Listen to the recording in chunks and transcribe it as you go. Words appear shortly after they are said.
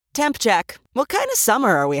Temp check. What kind of summer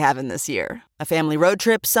are we having this year? A family road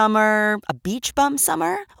trip summer? A beach bum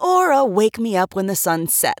summer? Or a wake me up when the sun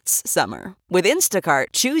sets summer? With Instacart,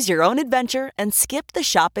 choose your own adventure and skip the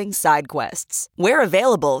shopping side quests. Where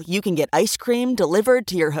available, you can get ice cream delivered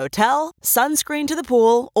to your hotel, sunscreen to the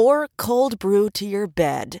pool, or cold brew to your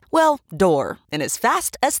bed. Well, door, in as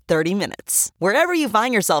fast as 30 minutes. Wherever you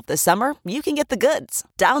find yourself this summer, you can get the goods.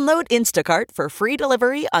 Download Instacart for free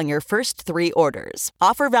delivery on your first 3 orders.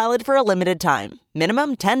 Offer valid for a limited time.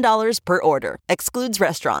 Minimum $10 per order. Excludes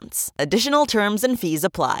restaurants. Additional terms and fees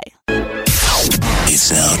apply.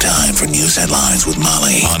 It's now time for news headlines with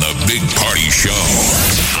Molly on the Big Party Show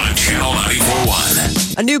on Channel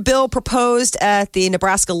 94.1. A new bill proposed at the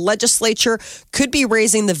Nebraska legislature could be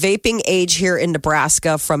raising the vaping age here in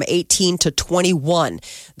Nebraska from 18 to 21,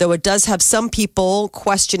 though it does have some people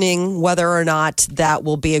questioning whether or not that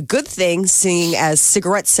will be a good thing, seeing as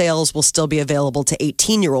cigarette sales will still be available to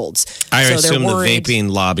 18-year-olds. I assume the vaping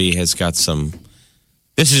lobby has got some...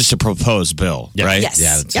 This is just a proposed bill, right? Yes.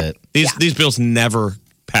 Yeah, that's it. These bills never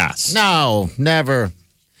pass. No, never.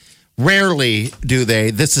 Rarely do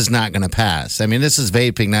they. This is not going to pass. I mean, this is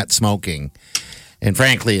vaping, not smoking. And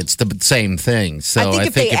frankly, it's the same thing. So I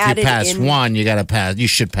think if you pass one, you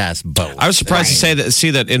should pass both. I was surprised to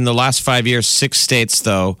see that in the last 5 years, 6 states,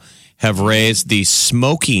 though, have raised the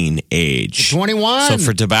smoking age. 21. So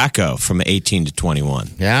for tobacco, from 18 to 21.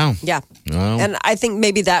 Yeah. Yeah. Well. And I think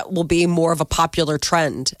maybe that will be more of a popular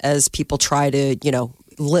trend as people try to,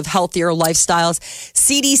 live healthier lifestyles.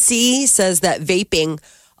 CDC says that vaping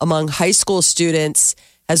among high school students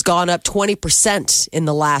has gone up 20% in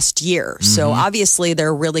the last year. Mm-hmm. So obviously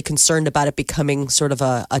they're really concerned about it becoming sort of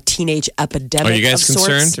a teenage epidemic. Are you guys of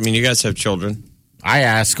concerned? sorts. I mean, you guys have children. I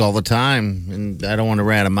ask all the time, and I don't want to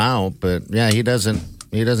rat him out, but yeah, he doesn't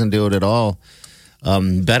do it at all.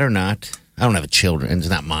 Better not. I don't have children. It's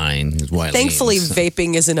not mine. Is what Thankfully,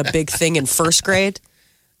 vaping isn't a big thing in first grade.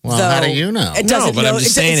 Well, how do you know? No, but I'm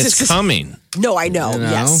just saying it's coming. No, I know.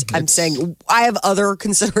 Yes. I'm saying I have other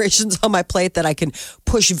considerations on my plate that I can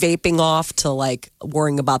push vaping off to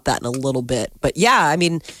worrying about that in a little bit. But yeah, I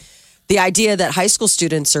mean, the idea that high school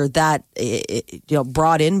students are that,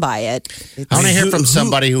 brought in by it. I want to hear from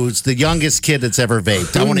somebody who's the youngest kid that's ever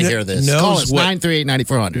vaped. I want to hear this. Call us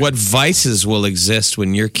 938-9400. What vices will exist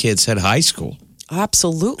when your kids hit high school?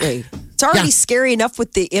 Absolutely. It's already scary enough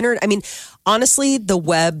with the internet. I mean, honestly, the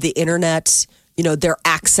web, the internet, their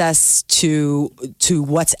access to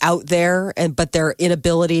what's out there, but their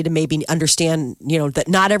inability to maybe understand, that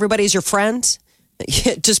not everybody's your friend.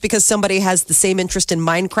 Just because somebody has the same interest in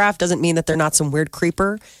Minecraft doesn't mean that they're not some weird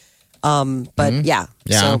creeper. But yeah.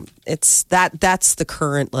 So it's that's the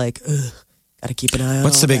current gotta keep an eye on.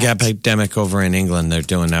 What's the big epidemic over in England they're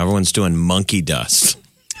doing now? Everyone's doing monkey dust.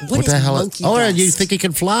 What the hell? Monkey dust? You think he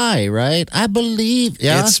can fly, right? I believe.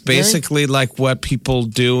 Yeah, it's basically like what people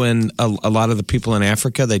do in a lot of the people in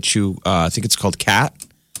Africa. They chew. I think it's called cat.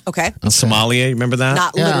 Okay. In Somalia, you remember that?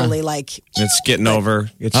 Not literally It's getting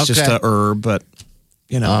over. It's just a herb, but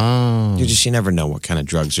you never know what kind of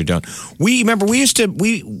drugs they're doing. We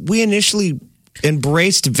initially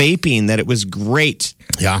embraced vaping, that it was great.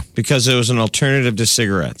 Yeah. Because it was an alternative to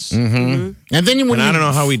cigarettes. Mm-hmm. And then I don't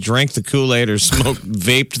know how we drank the Kool-Aid or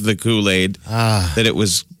vaped the Kool-Aid, that it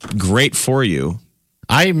was great for you.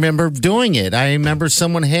 I remember doing it. I remember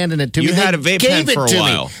someone handing it to me. You had a vape pen for a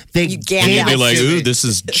while. They gave it to me. ooh, this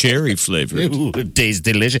is cherry flavored. Ooh, it tastes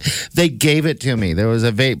delicious. They gave it to me. There was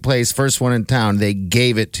a vape place, first one in town. They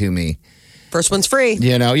gave it to me. First one's free.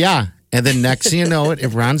 Yeah. And then next thing you know it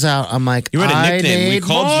runs out. I'm like, you had a nickname. We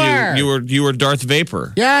called you were Darth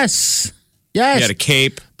Vapor. Yes. You had a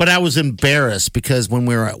cape. But I was embarrassed because when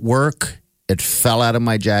we were at work, it fell out of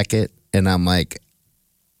my jacket. And I'm like,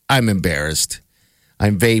 I'm embarrassed.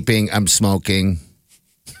 I'm vaping. I'm smoking.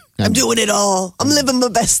 I'm doing it all. I'm living my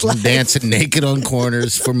best life. I'm dancing naked on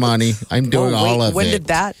corners for money. I'm doing all of it. When did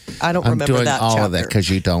that? I don't remember that. I'm doing all chapter. of that because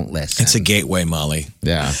you don't listen. It's a gateway, Molly.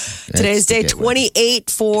 Yeah. Today's day 28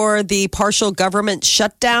 for the partial government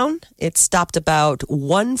shutdown. It stopped about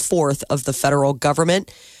 1/4 of the federal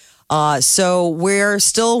government. So we're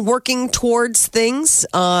still working towards things.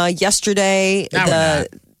 Yesterday,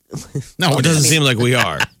 No, it doesn't seem like we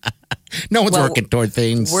are. No one's working toward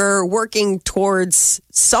things. We're working towards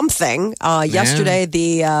something. Yesterday,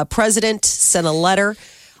 the president sent a letter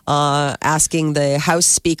asking the House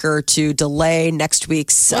Speaker to delay next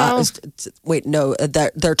week's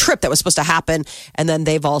their trip that was supposed to happen. And then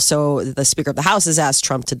the Speaker of the House has asked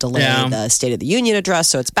Trump to delay the State of the Union address.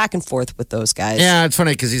 So it's back and forth with those guys. Yeah, it's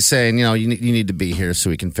funny because he's saying, you need to be here so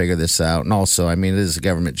we can figure this out. And also, I mean, it is a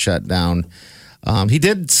government shutdown. He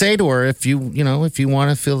did say to her, if you want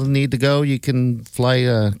to feel the need to go, you can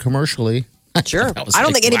fly commercially. Sure. I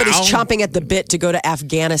don't think anybody's chomping at the bit to go to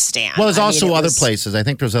Afghanistan. Well, there's also other places. I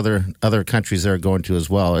think there's other countries they're going to as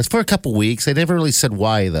well. It's for a couple weeks. They never really said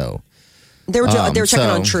why, though. They were checking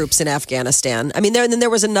on troops in Afghanistan. I mean, then there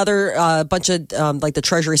was another bunch of like the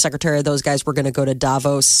Treasury Secretary. Those guys were going to go to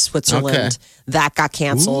Davos, Switzerland. Okay. That got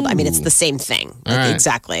canceled. Ooh. I mean, it's the same thing. Right.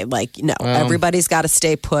 Exactly. Like, no, everybody's got to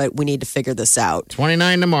stay put. We need to figure this out.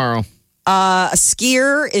 29 tomorrow. A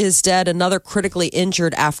skier is dead. Another critically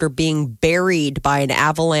injured after being buried by an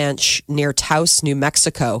avalanche near Taos, New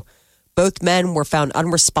Mexico. Both men were found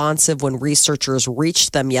unresponsive when researchers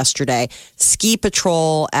reached them yesterday. Ski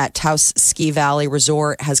patrol at Taos Ski Valley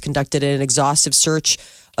Resort has conducted an exhaustive search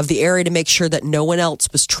of the area to make sure that no one else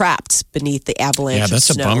was trapped beneath the avalanche. Yeah, that's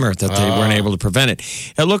a bummer that they weren't able to prevent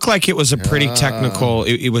it. It looked like it was a pretty technical,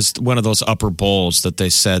 it was one of those upper bowls that they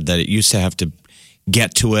said that it used to have to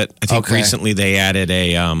get to it. I think recently they added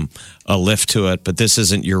a lift to it, but this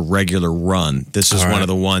isn't your regular run. This is one of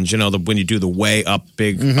the ones, when you do the way up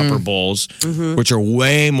big upper bowls, which are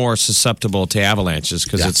way more susceptible to avalanches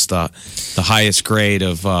because it's the highest grade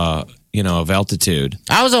of altitude.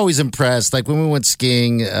 I was always impressed. Like when we went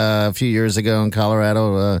skiing a few years ago in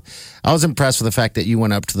Colorado, I was impressed with the fact that you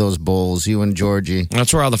went up to those bowls, you and Georgie.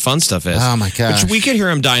 That's where all the fun stuff is. Oh, my gosh. But we could hear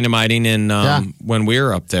them dynamiting when we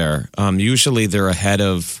were up there. Usually they're ahead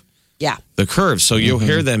of the curve, so you'll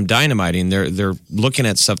hear them dynamiting. They're looking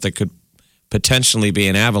at stuff that could potentially be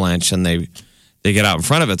an avalanche, and they get out in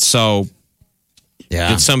front of it. So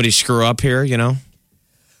did somebody screw up here,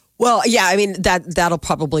 Well, yeah, I mean, that'll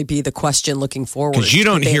probably be the question looking forward. Because you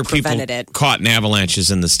don't hear people caught in avalanches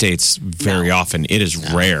in the States very often. It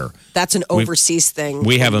is rare. That's an overseas thing.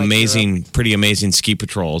 We have pretty amazing ski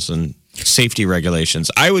patrols and safety regulations.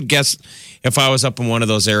 I would guess if I was up in one of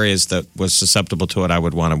those areas that was susceptible to it, I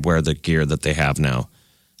would want to wear the gear that they have now.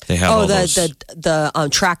 They have the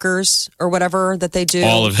trackers or whatever that they do.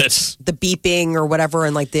 All of it. The beeping or whatever,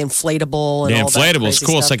 and like the inflatable. And the all inflatable is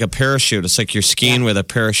cool. Stuff. It's like a parachute. It's like you're skiing with a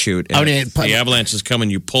parachute. And the avalanche is coming,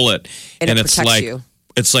 you pull it, and it's like you.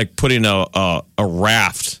 It's like putting a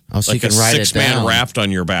raft, so like you can a ride 6-man raft on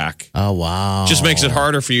your back. Oh wow! Just makes it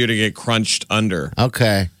harder for you to get crunched under.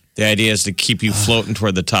 Okay. The idea is to keep you floating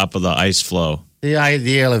toward the top of the ice flow. The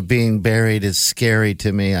idea of being buried is scary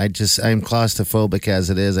to me. I'm claustrophobic as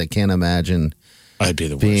it is. I can't imagine I'd be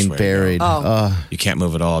the worst being buried. You can't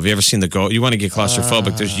move at all. Have you ever seen you want to get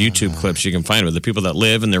claustrophobic, there's YouTube clips you can find with the people that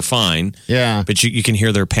live and they're fine. Yeah. But you can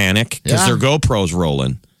hear their panic because their GoPro's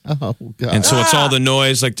rolling. Oh, God. And so it's all the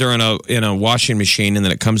noise, like they're in a washing machine, and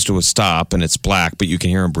then it comes to a stop, and it's black, but you can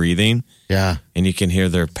hear them breathing. Yeah. And you can hear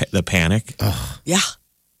the panic. Yeah.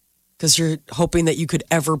 Because you're hoping that you could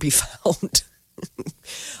ever be found.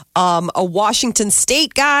 A Washington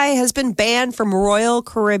State guy has been banned from Royal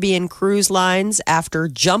Caribbean Cruise Lines after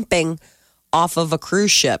jumping off of a cruise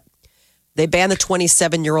ship. They banned the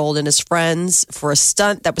 27-year-old and his friends for a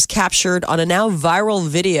stunt that was captured on a now viral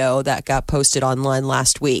video that got posted online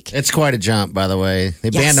last week. It's quite a jump, by the way. They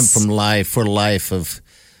banned him for life of.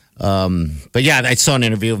 But yeah, I saw an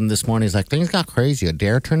interview of him this morning. He's like, things got crazy. A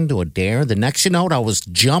dare turned into a dare. The next you know, I was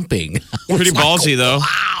jumping. Pretty ballsy, though.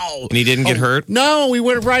 Wow. And he didn't get hurt? No, we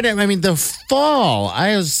went right at the fall.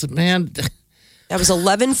 That was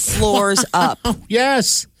 11 floors up.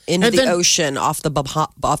 Yes. Into the ocean off the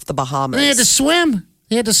Bahamas. They had to swim.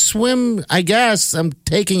 He had to swim, I guess. I'm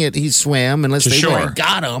taking it he swam, unless they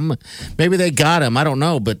got him. Maybe they got him. I don't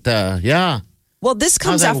know, but yeah. Well, this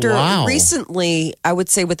comes after recently, I would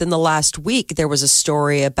say within the last week, there was a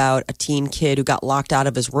story about a teen kid who got locked out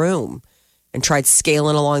of his room and tried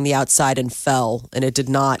scaling along the outside and fell, and it did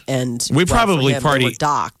not end. We probably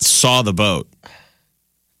saw the boat.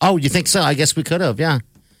 Oh, you think so? I guess we could have, yeah.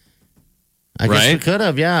 I guess we could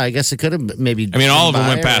have, yeah. I guess it could have maybe. All of them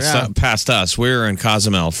went past us. We were in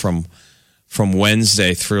Cozumel from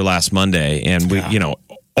Wednesday through last Monday, and we,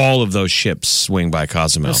 all of those ships swing by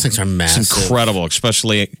Cozumel. Those things are massive. It's incredible,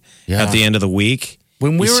 especially at the end of the week.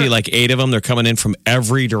 When we see like 8 of them, they're coming in from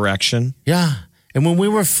every direction. Yeah. And when we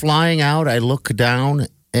were flying out, I look down,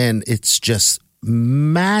 and it's just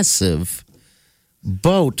massive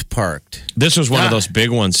boat parked. This was one of those big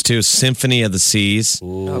ones, too. Symphony of the Seas.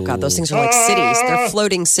 Ooh. Oh, God. Those things are like cities. They're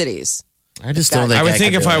floating cities. I just don't think I would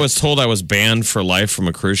think if I was told I was banned for life from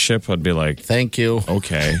a cruise ship, I'd be like, thank you.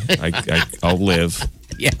 Okay, I'll live.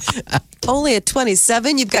 Yeah. Only at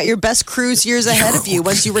 27, you've got your best cruise years ahead of you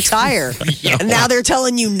once you retire. And now they're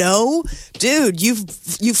telling you no? Dude,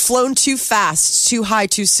 you've flown too fast, too high,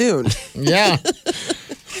 too soon. Yeah.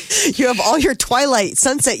 You have all your Twilight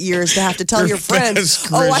Sunset years to have to tell your friends.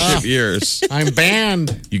 Years. I'm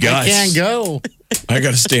banned. You guys. I can't go. I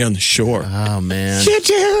got to stay on the shore. Oh, man.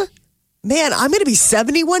 Man, I'm going to be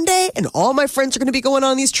 70 one day, and all my friends are going to be going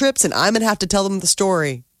on these trips, and I'm going to have to tell them the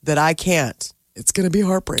story that I can't. It's going to be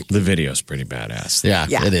heartbreaking. The video's pretty badass. Yeah,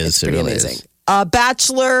 it is. It's pretty really amazing. Is. A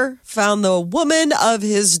bachelor found the woman of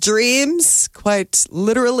his dreams, quite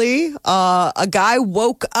literally. A guy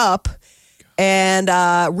woke up and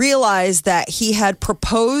realized that he had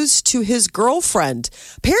proposed to his girlfriend.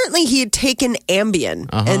 Apparently, he had taken Ambien.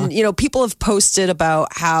 And, people have posted about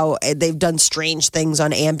how they've done strange things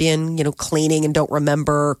on Ambien, cleaning and don't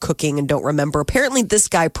remember, cooking and don't remember. Apparently, this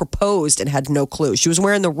guy proposed and had no clue. She was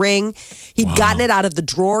wearing the ring. He'd gotten it out of the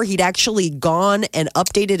drawer. He'd actually gone and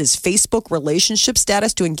updated his Facebook relationship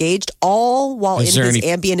status to engaged, all while in his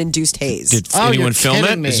Ambien-induced haze. Did anyone film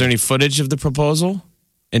it? Is there any footage of the proposal?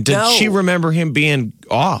 And did she remember him being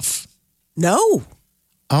off? No.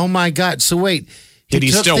 Oh, my God. So, wait. Did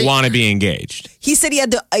he still want to be engaged? He said he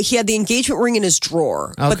had the engagement ring in his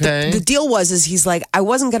drawer. Okay. But the deal was he's like, I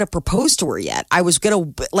wasn't going to propose to her yet. I was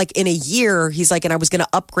going to, in a year, he's like, and I was going to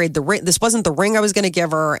upgrade the ring. This wasn't the ring I was going to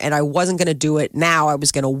give her, and I wasn't going to do it now. I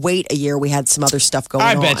was going to wait a year. We had some other stuff going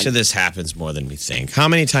on. I bet you this happens more than we think. How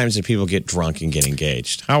many times do people get drunk and get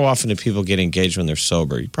engaged? How often do people get engaged when they're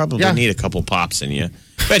sober? You probably need a couple pops in you.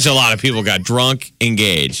 I bet you a lot of people got drunk,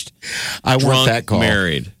 engaged. Want that call.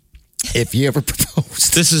 Married. If you ever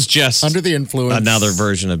proposed. This is just under the influence. Another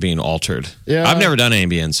version of being altered. Yeah. I've never done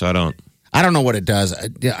Ambien, so I don't. I don't know what it does.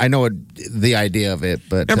 I know the idea of it,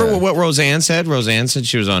 but remember what Roseanne said? Roseanne said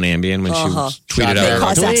she was on Ambien when she tweeted out. It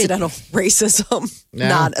caused accidental racism,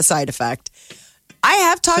 not a side effect.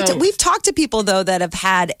 We've talked to people though that have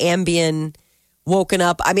had Ambien. Woken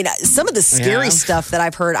up. I mean, some of the scary stuff that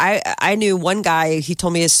I've heard. I knew one guy. He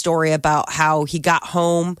told me his story about how he got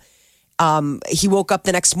home. He woke up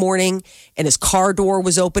the next morning and his car door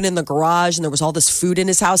was open in the garage and there was all this food in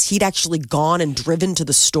his house. He'd actually gone and driven to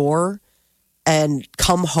the store and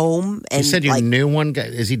come home. And you said you knew one guy.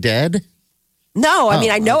 Is he dead? No, I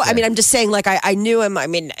mean, I know. Okay. I mean, I'm just saying, I knew him. I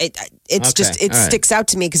mean, it sticks out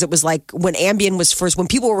to me because it was like when Ambien was first, when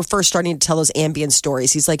people were first starting to tell those Ambien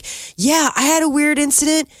stories, he's like, yeah, I had a weird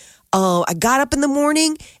incident. I got up in the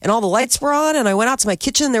morning and all the lights were on and I went out to my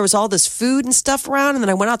kitchen and there was all this food and stuff around. And then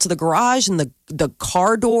I went out to the garage and the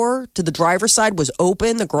car door to the driver's side was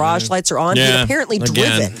open. The garage lights are on. Yeah. He'd apparently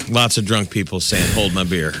driven. Lots of drunk people saying, hold my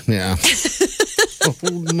beer. Yeah.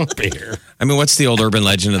 Hold my beer. I mean, what's the old urban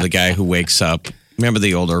legend of the guy who wakes up? Remember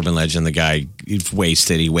the old urban legend? The guy, he's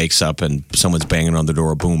wasted. He wakes up and someone's banging on the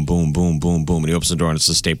door. Boom, boom, boom, boom, boom. And he opens the door and it's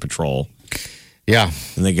the state patrol. Yeah.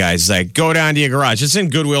 And the guy's like, go down to your garage. It's in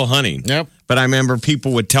Goodwill Hunting. Yep. But I remember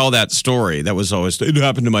people would tell that story. That was always, it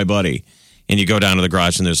happened to my buddy. And you go down to the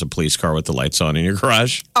garage and there's a police car with the lights on in your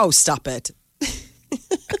garage. Oh, stop it.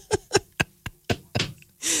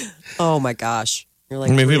 Oh, my gosh. You're like,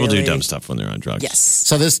 people do dumb stuff when they're on drugs. Yes.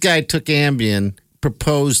 So this guy took Ambien,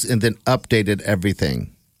 proposed, and then updated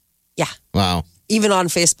everything. Yeah. Wow. Even on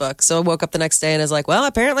Facebook. So I woke up the next day and was like, well,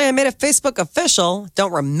 apparently I made it Facebook official.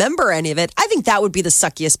 Don't remember any of it. I think that would be the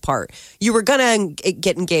suckiest part. You were going to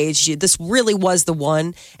get engaged. This really was the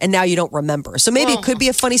one. And now you don't remember. So maybe it could be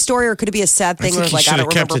a funny story or it could be a sad thing. I think he should have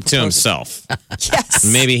kept it to himself. Yes.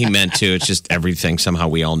 Maybe he meant to. It's just everything. Somehow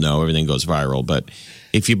we all know everything goes viral. But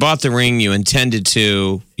if you bought the ring, you intended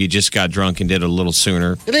to, you just got drunk and did it a little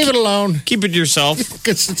sooner. Leave it alone. Keep it to yourself.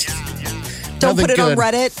 Don't put it on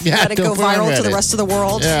Reddit. Yeah, let it go viral to the rest of the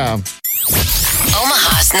world. Yeah.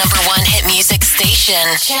 Omaha's #1 hit music station,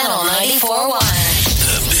 Channel 94.1.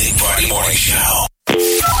 The Big Party Morning Show.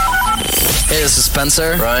 Hey, this is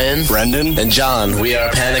Spencer, Ryan, Brendan, and John. We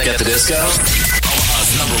are Panic at the Disco.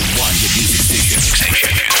 Omaha's #1 hit music station.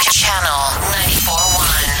 Channel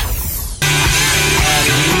 94.1.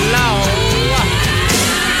 Hello.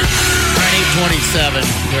 27.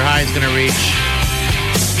 Your high is going to reach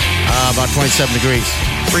about 27 degrees.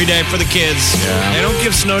 Free day for the kids. Yeah. They don't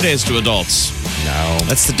give snow days to adults. No.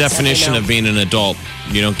 That's the definition of being an adult.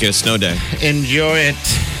 You don't get a snow day. Enjoy it,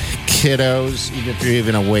 kiddos, even if you're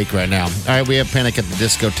even awake right now. All right, we have Panic at the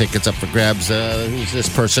Disco tickets up for grabs. Who's this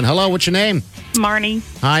person? Hello, what's your name? Marnie.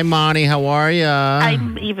 Hi, Marnie. How are you?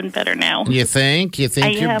 I'm even better now. You think? You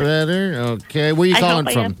think you're better? Okay. Where are you calling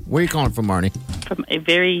from? Where are you calling from, Marnie? From a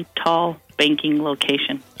very tall banking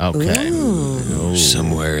location. Okay. Ooh.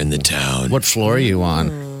 Somewhere in the town. What floor are you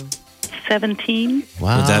on? 17.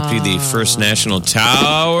 Wow. Would that be the First National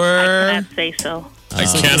Tower? I cannot say so. I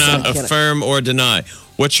cannot affirm or deny.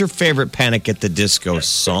 What's your favorite Panic at the Disco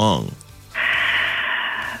song?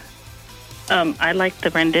 I like the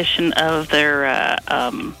rendition of their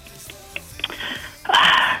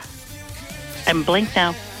I'm blank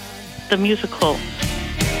now. The musical,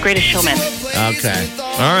 Greatest Showman. Okay.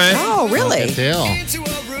 All right. Oh, really? Good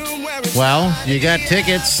deal. Well, you got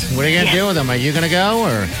tickets. What are you going to do with them? Are you going to go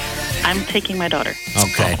or? I'm taking my daughter,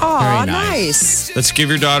 Okay. Oh, Very nice. Let's give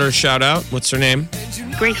your daughter a shout out. What's her name?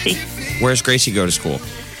 Gracie Where's Gracie go to school?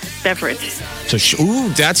 Beveridge. So,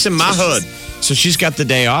 that's in my hood. So she's got the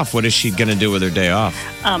day off. What is she going to do with her day off?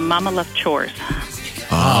 Mama left chores.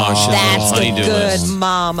 Oh, she's That's a a honey-do good list.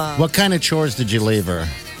 mama. What kind of chores did you leave her?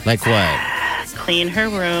 Like what? Clean her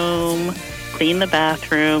room, clean the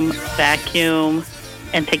bathroom, vacuum,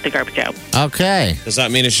 and take the garbage out. Okay. Does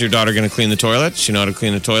that mean is your daughter going to clean the toilet? She know how to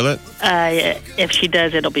clean the toilet? If she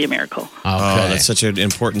does, it'll be a miracle. Okay. Oh, that's such an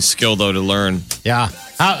important skill, though, to learn. Yeah.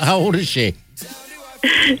 How old is she?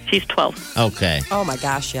 She's 12. Okay. Oh, my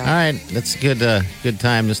gosh, All yeah. right. That's a good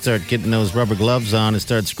time to start getting those rubber gloves on and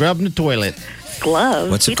start scrubbing the toilet. Gloves?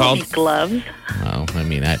 What's it We don't called? need gloves. Oh, I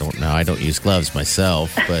mean, I don't know. I don't use gloves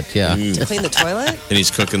myself, but yeah. To clean the toilet? And he's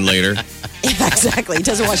cooking later. Yeah, exactly. He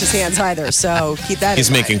doesn't wash his hands either, so keep that He's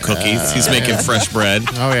in mind. making cookies. He's making fresh bread.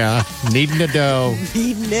 Oh, yeah. Kneading the dough.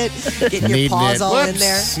 Kneading it, getting your Kneading paws it. all in Whoops.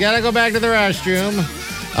 there. Gotta go back to the restroom.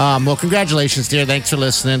 Well, congratulations, dear. Thanks for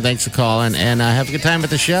listening. Thanks for calling. And have a good time at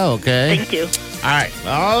the show, okay? Thank you. All right.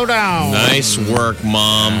 Hold on. Nice work,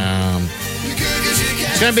 Mom.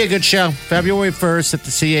 It's going to be a good show. February 1st at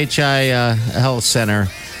the CHI Health Center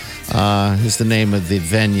is the name of the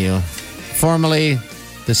venue. Formerly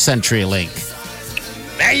the CenturyLink.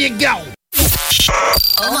 There you go.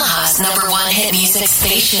 Omaha's number one hit music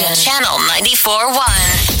station. Channel 94.1.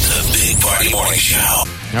 The Big Party Morning Show.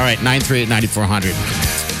 All right, 938-9400.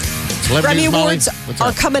 Grammy Molly. Awards What's are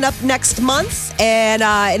up? coming up next month. And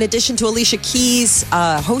in addition to Alicia Keys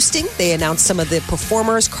hosting, they announced some of the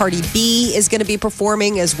performers. Cardi B is going to be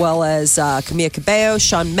performing, as well as Camila Cabello,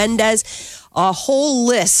 Shawn Mendes. A whole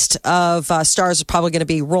list of stars are probably going to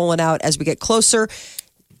be rolling out as we get closer.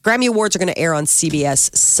 Grammy Awards are going to air on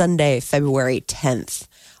CBS Sunday, February 10th.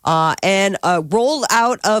 And a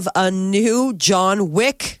rollout of a new John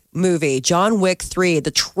Wick movie, John Wick 3. The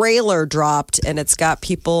trailer dropped, and it's got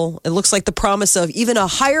people, it looks like the promise of even a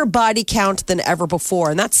higher body count than ever before.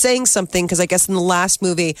 And that's saying something, because I guess in the last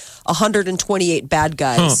movie, 128 bad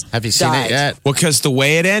guys Have you seen died. it yet? Well, because the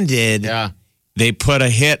way it ended, Yeah. they put a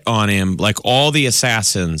hit on him. Like all the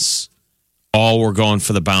assassins, all were going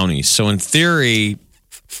for the bounties. So in theory,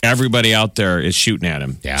 everybody out there is shooting at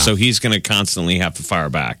him. Yeah. So he's going to constantly have to fire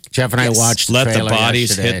back. Jeff and I watched the Let the trailer bodies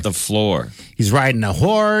yesterday. hit the floor. He's riding a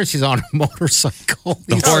horse. He's on a motorcycle.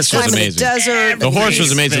 The He's- horse was climbing the amazing. desert. The horse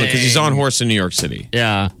was amazing because he's on horse in New York City.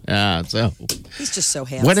 Yeah, yeah. So He's just so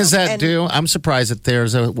handsome. when does that And- do? I'm surprised that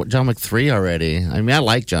there's a John Wick 3 already. I mean, I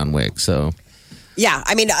like John Wick, so Yeah,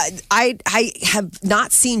 I mean, I have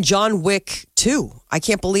not seen John Wick 2. I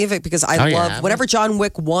can't believe it, because I Oh, yeah. love whenever John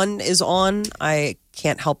Wick 1 is on, I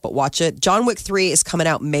can't help but watch it. John Wick 3 is coming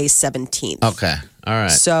out May 17th. okay, all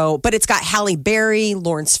right. So, but it's got Halle Berry,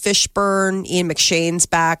 Lawrence Fishburne, Ian McShane's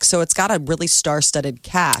back. So it's got a really star-studded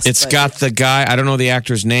cast. It's But- got the guy, I don't know the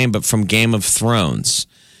actor's name, but from Game of Thrones,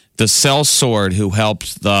 the sellsword who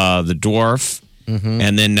helped the dwarf,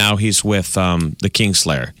 and then now he's with the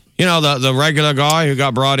Kingslayer. You know, the regular guy who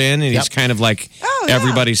got brought in, and he's kind of like Oh, yeah.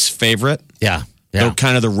 everybody's favorite. Yeah, The yeah.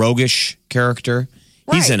 kind of the roguish character.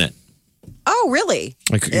 He's Right. in it. Oh, really?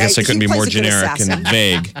 I guess I He couldn't be plays more a good generic and assassin.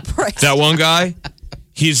 vague. Right. That one guy,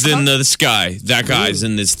 he's in this guy. That guy's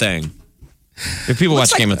in this thing. If people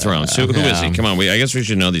watch Game of Thrones, who is he? Come on, I guess we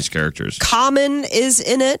should know these characters. Common is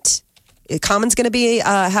in it. Common's going to be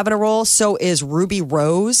having a role. So is Ruby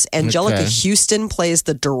Rose. Angelica Okay. Houston plays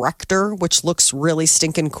the director, which looks really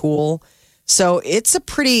stinking cool. So it's a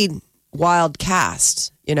pretty wild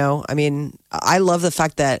cast. You know, I mean, I love the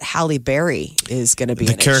fact that Halle Berry is going to be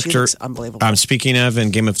The in it. She character looks unbelievable. I'm speaking of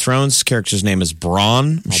in Game of Thrones, character's name is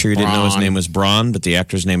Bronn. I'm sure you didn't know his Bronn. name was Bronn, but the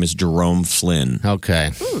actor's name is Jerome Flynn.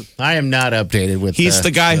 Okay, I am not updated with. He's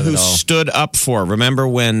the guy with who it all. stood up for. Remember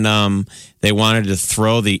when they wanted to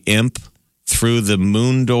throw the imp through the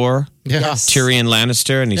moon door? Yeah. Tyrion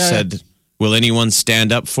Lannister, and he Yeah. said, "Will anyone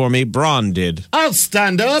stand up for me?" Bronn did. I'll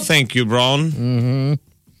stand up. Thank you, Bronn.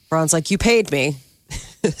 Ron's like, you paid me.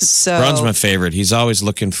 So Bronn's my favorite. He's always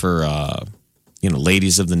looking for,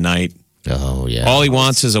 ladies of the night. Oh yeah. All he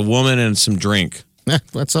wants is a woman and some drink.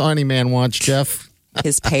 That's all any man wants, Jeff.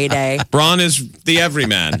 his payday. Bronn is the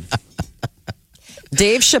everyman.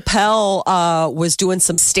 Dave Chappelle was doing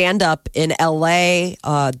some stand up in LA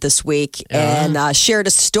this week and shared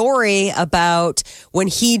a story about when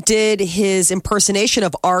he did his impersonation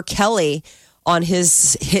of R. Kelly on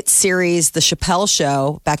his hit series, The Chappelle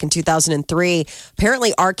Show, back in 2003.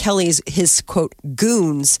 Apparently, R. Kelly's, his quote,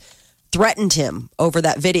 goons threatened him over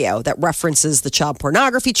that video that references the child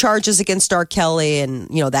pornography charges against R. Kelly and,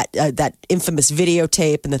 that infamous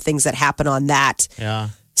videotape and the things that happen on that. Yeah.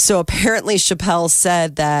 So apparently Chappelle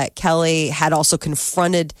said that Kelly had also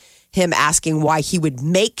confronted him asking why he would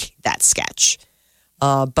make that sketch.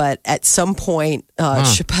 But at some point,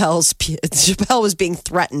 Chappelle was being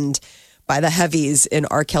threatened by the heavies in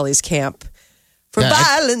R. Kelly's camp for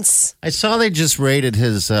violence. I saw they just raided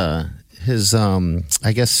his I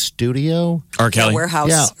guess, studio. R. Kelly. Warehouse.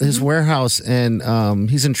 Yeah, his warehouse. And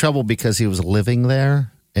he's in trouble because he was living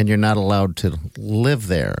there, and you're not allowed to live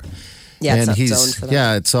there. Yeah, and it's zoned for that.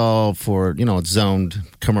 Yeah, it's all for, it's zoned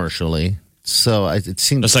commercially. So it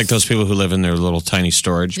seems... It's like those people who live in their little tiny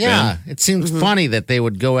storage bin. Yeah, it seems funny that they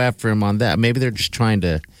would go after him on that. Maybe they're just trying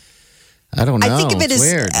to... I don't know. I think of it it's as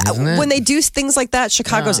weird, isn't it? when they do things like that,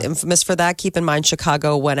 Chicago's infamous for that. Keep in mind,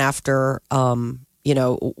 Chicago went after... went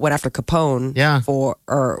after Capone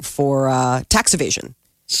for tax evasion.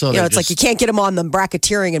 So it's like you can't get them on the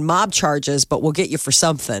bracketeering and mob charges, but we'll get you for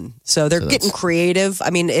something. So they're getting creative. I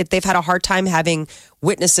mean, they've had a hard time having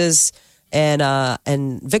witnesses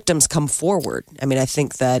and victims come forward. I mean, I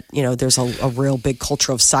think that there's a real big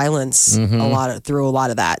culture of silence through a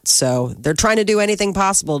lot of that. So they're trying to do anything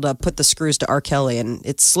possible to put the screws to R. Kelly, and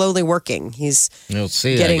it's slowly working. You'll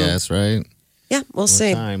see, I guess, right? Yeah, we'll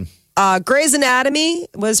see. Time. Grey's Anatomy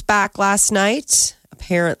was back last night.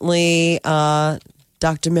 Apparently,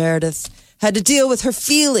 Dr. Meredith had to deal with her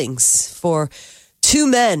feelings for two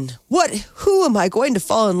men. Who am I going to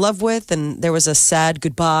fall in love with? And there was a sad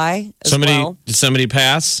goodbye as well. Did somebody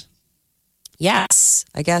pass? Yes,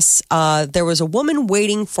 I guess. There was a woman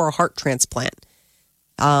waiting for a heart transplant,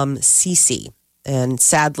 Cece. And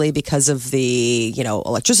sadly, because of the,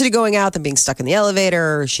 electricity going out and being stuck in the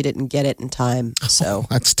elevator, she didn't get it in time. So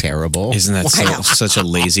that's terrible. Isn't that such a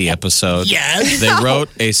lazy episode? Yes. They wrote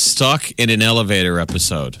a stuck in an elevator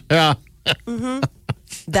episode. Yeah.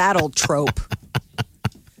 That old trope.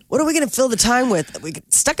 What are we going to fill the time with? We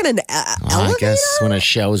stuck in an elevator? I guess when a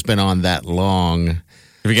show's been on that long. Have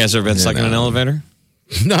you guys ever been stuck in an elevator?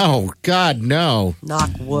 No, God, no. Knock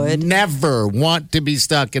wood. Never want to be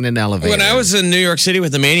stuck in an elevator. When I was in New York City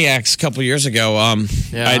with the Maniacs a couple years ago,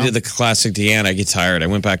 I did the classic Deanna. I get tired. I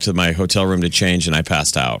went back to my hotel room to change, and I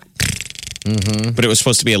passed out. Mm-hmm. But it was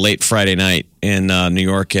supposed to be a late Friday night in New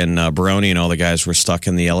York, and Baroni and all the guys were stuck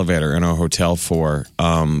in the elevator in our hotel for,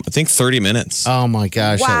 I think, 30 minutes. Oh, my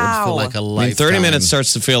gosh. Wow. That would feel like a lifetime. 30 minutes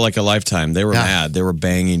starts to feel like a lifetime. They were mad. They were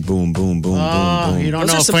banging, boom, boom, boom, boom, boom. You don't Those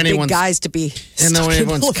know are if some anyone's... big guys to be You know when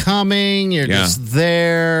anyone's coming. You're just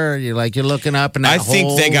there. You're looking up in that I think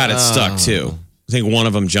hole. they got it stuck, too. I think one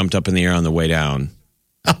of them jumped up in the air on the way down.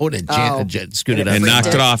 Oh, scooted up. And knocked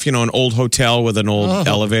it off. An old hotel with an old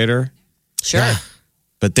elevator. Sure. Yeah.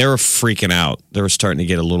 But they were freaking out. They were starting to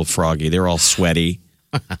get a little froggy. They were all sweaty.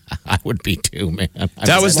 I would be too, man.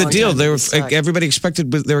 That was the deal. Everybody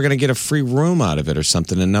expected they were going to get a free room out of it or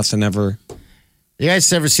something, and nothing ever. You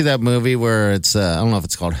guys ever see that movie where it's, I don't know if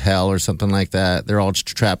it's called Hell or something like that? They're all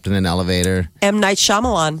trapped in an elevator. M. Night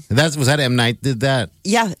Shyamalan. Was that M. Night did that?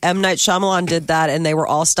 Yeah, M. Night Shyamalan did that, and they were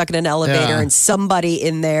all stuck in an elevator, and somebody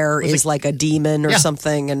in there is like a demon or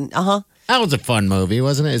something, and That was a fun movie,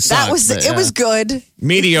 wasn't it? It was good.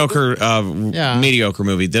 Mediocre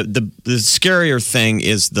movie. The scarier thing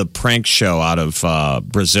is the prank show out of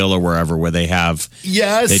Brazil or wherever, where they have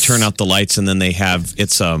they turn out the lights and then they have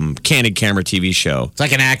it's candid camera TV show. It's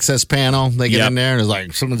like an access panel. They get in there and it's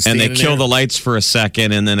like someone's and they kill there. the lights for a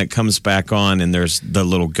second and then it comes back on and there's the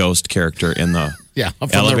little ghost character in the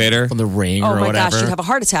elevator from the ring or whatever. Oh my gosh, you'd have a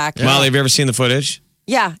heart attack. Molly, have you ever seen the footage?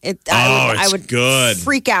 Yeah, I would good.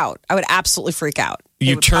 Freak out. I would absolutely freak out.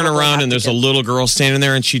 You turn around and there's a little girl standing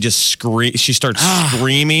there and she just She starts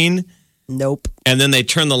screaming. Nope. And then they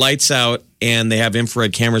turn the lights out and they have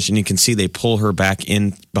infrared cameras and you can see they pull her back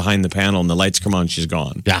in behind the panel and the lights come on and she's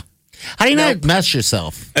gone. Yeah. How do you not mess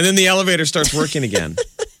yourself? And then the elevator starts working again.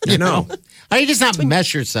 You know. How do you just not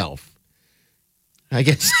mess yourself? I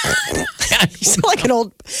guess. You sound like an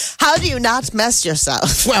old. How do you not mess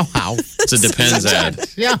yourself? Well, how? It's a Depends ad.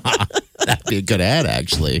 Yeah. That'd be a good ad,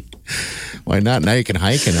 actually. Why not? Now you can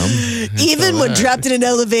hike in them. Even when trapped in an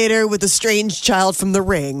elevator with a strange child from the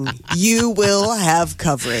ring, you will have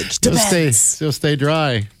coverage. Depends. You'll stay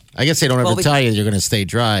dry. I guess they don't ever tell you you're going to stay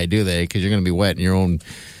dry, do they? Because you're going to be wet in your own.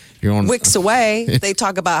 Wicks away. They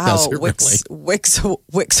talk about how wicks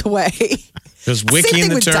away. Does wicking Same thing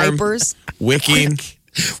the with term? diapers. Wicking.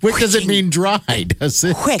 Quick doesn't mean dry, does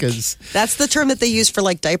it? Quick. That's the term that they use for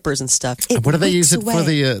like diapers and stuff. What do they use it for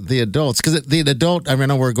the adults? Because the adult, I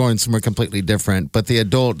know we're going somewhere completely different, but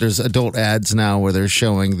there's adult ads now where they're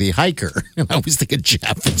showing the hiker. And I always think of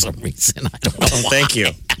Jeff for some reason. I don't know why. Thank you.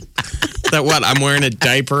 That what? I'm wearing a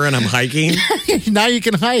diaper and I'm hiking? Now you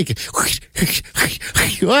can hike.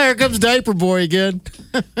 Well, here comes Diaper Boy again.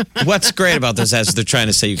 What's great about this is they're trying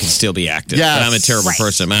to say you can still be active. Yes. But I'm a terrible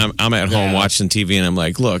person. I'm at home watching TV and I'm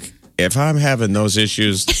like, look, if I'm having those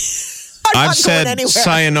issues, I've said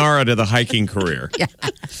sayonara to the hiking career. Yeah.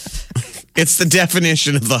 It's the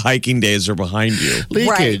definition of the hiking days are behind you.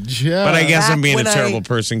 Leakage, yeah. But I guess I'm being a terrible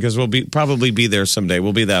person because we'll probably be there someday.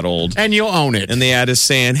 We'll be that old. And you'll own it. And the ad is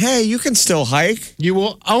saying, hey, you can still hike. You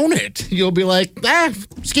will own it. You'll be like,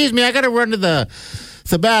 excuse me, I got to run to the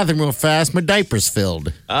bathroom real fast. My diaper's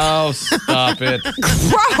filled. Oh, stop it.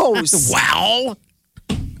 Gross. Wow.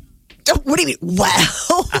 What do you mean, wow?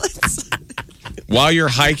 While you're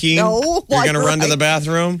hiking, you're going to run to the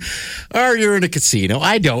bathroom? Or you're in a casino.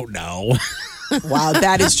 I don't know. Wow,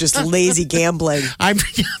 that is just lazy gambling.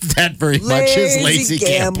 That very much is lazy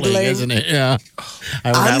gambling, isn't it? Yeah.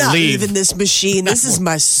 I'm not leaving this machine. This is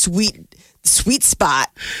my sweet spot.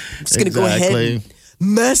 I'm just going to go ahead and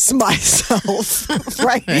mess myself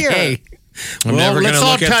right here. Hey. Let's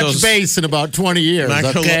all touch base in about 20 years,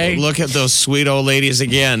 okay? Look at those sweet old ladies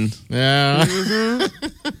again. Yeah.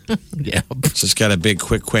 Mm-hmm. Just got a big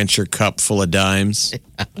quick quencher cup full of dimes.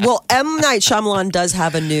 Well, M. Night Shyamalan does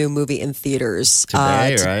have a new movie in theaters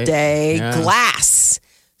today, Yeah. Glass.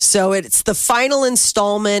 So it's the final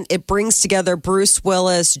installment. It brings together Bruce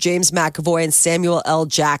Willis, James McAvoy, and Samuel L.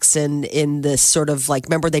 Jackson in this sort of like,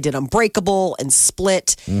 remember they did Unbreakable and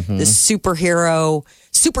Split, this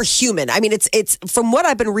superhuman. I mean, it's from what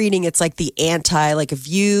I've been reading, it's like the like if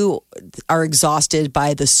you are exhausted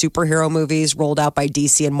by the superhero movies rolled out by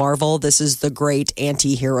DC and Marvel, this is the great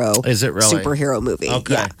anti-hero is it really? Superhero movie.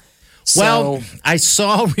 Okay. Yeah. Well, I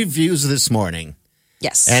saw reviews this morning.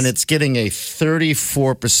 Yes. And it's getting a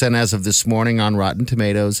 34% as of this morning on Rotten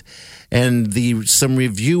Tomatoes. And some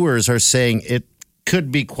reviewers are saying it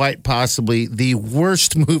could be quite possibly the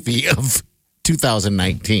worst movie of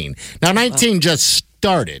 2019. Now, 19 just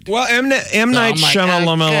started. Well, M. Night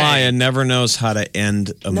Shyamalan never knows how to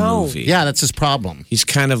end a movie. Yeah, that's his problem. He's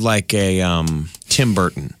kind of like a Tim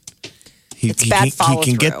Burton. He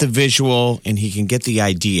can get the visual and he can get the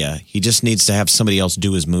idea. He just needs to have somebody else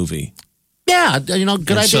do his movie. Yeah, good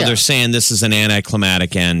idea. So they're saying this is an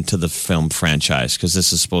anticlimactic end to the film franchise because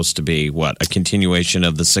this is supposed to be, a continuation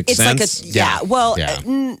of The Sixth Sense?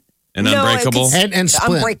 And Unbreakable? And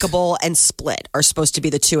Split. Unbreakable and Split are supposed to be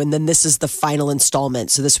the two. And then this is the final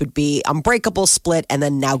installment. So this would be Unbreakable, Split, and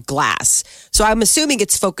then now Glass. So I'm assuming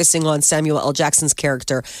it's focusing on Samuel L. Jackson's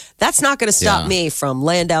character. That's not going to stop me from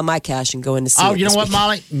laying down my cash and going to see it. Oh, you know what,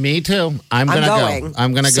 Molly? Me too. I'm going to go.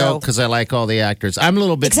 I'm going to go because I like all the actors. I'm a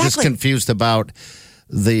little bit just confused about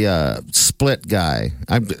the Split guy.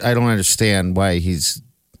 I don't understand why he's...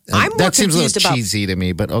 that seems a little cheesy to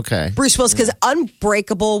me, but okay. Bruce Willis, because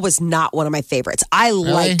Unbreakable was not one of my favorites. I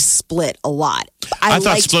liked Split a lot. I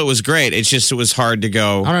thought Split was great. It was hard to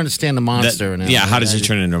go. I don't understand the monster. How does he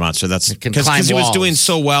turn into a monster? That's because he was doing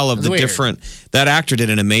so well of the different. That actor did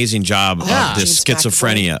an amazing job of this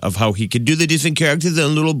schizophrenia of how he could do the different characters. The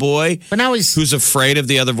little boy, but now who's afraid of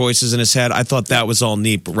the other voices in his head. I thought that was all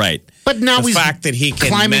neat, right? But now the fact that he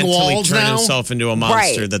can mentally turn himself into a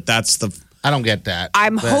monster. Right. That's the. I don't get that.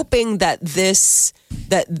 I'm hoping that this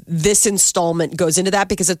installment goes into that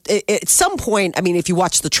because at some point, I mean, if you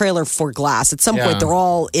watch the trailer for Glass, at some point they're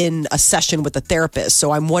all in a session with a therapist. So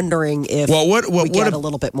I'm wondering if we get a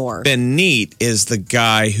little bit more. Been neat is the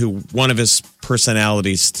guy who one of his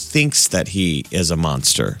personalities thinks that he is a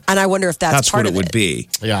monster, and I wonder if that's part what of it would be.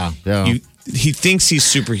 Yeah. He thinks he's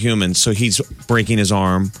superhuman, so he's breaking his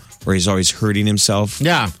arm or he's always hurting himself.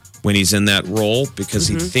 Yeah. When he's in that role because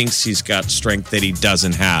he thinks he's got strength that he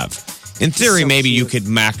doesn't have. In theory, maybe you could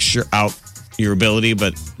max out your ability,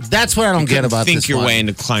 but that's what I don't get about this. Think your way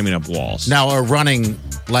into climbing up walls. Now, or running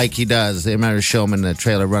like he does. They might show him in the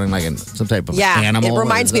trailer running like some type of animal. It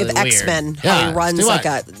reminds me of X-Men. How he runs like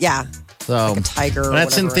a tiger.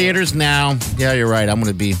 That's in theaters now. Yeah, you're right. I'm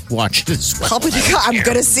going to be watching this. I'm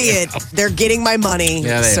going to see it. They're getting my money.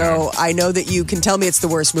 Yeah, so I know that you can tell me it's the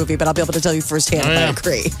worst movie, but I'll be able to tell you firsthand if I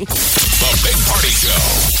agree. The Big Party Show.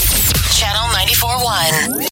 Channel 94.1.